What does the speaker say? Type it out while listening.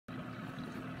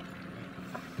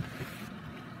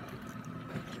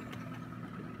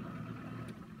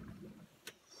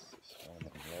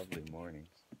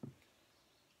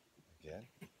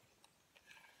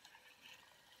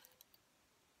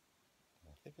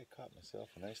I caught myself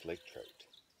a nice lake trout.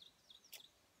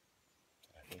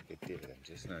 I think I did. I'm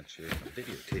just not sure if I'm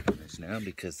videotaping this now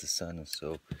because the sun is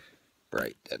so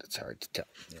bright that it's hard to tell.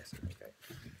 Yes, okay.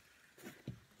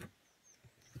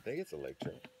 I think it's a lake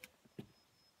trout.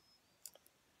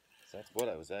 So that's what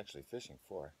I was actually fishing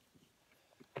for.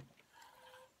 I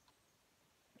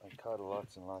caught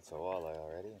lots and lots of walleye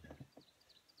already.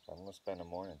 I'm going to spend the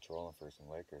morning trolling for some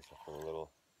lakers to put a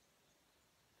little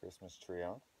Christmas tree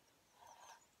on.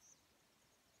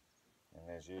 And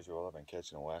as usual, I've been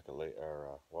catching a whack of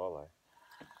walleye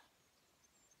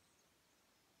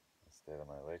instead of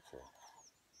my lake trout.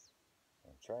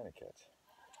 I'm trying to catch.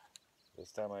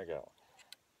 This time I got one.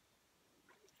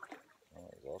 Oh,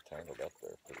 he's all tangled up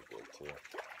there pretty good too.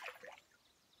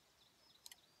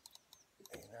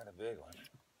 He's not a big one,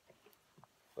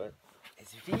 but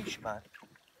it's a fish, man.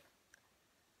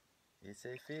 It's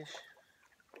a fish.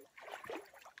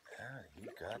 Ah, you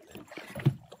got that.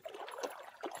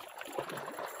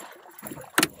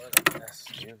 What a mess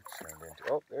you turned into.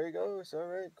 Oh, there he goes. All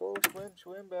right, go swim,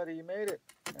 swim, buddy. You made it.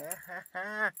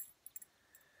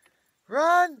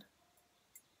 Run!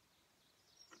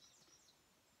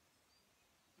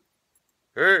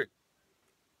 Hey!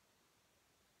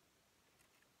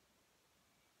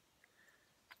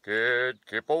 Kid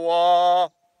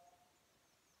Kipawa!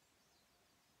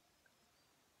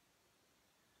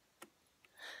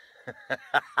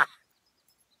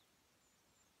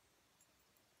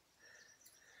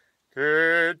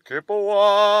 Kid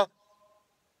Kipawa!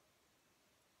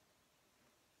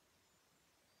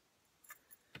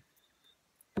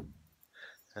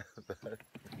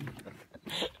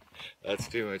 That's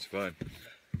too much fun.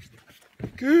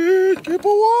 Kid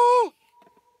Kipawa!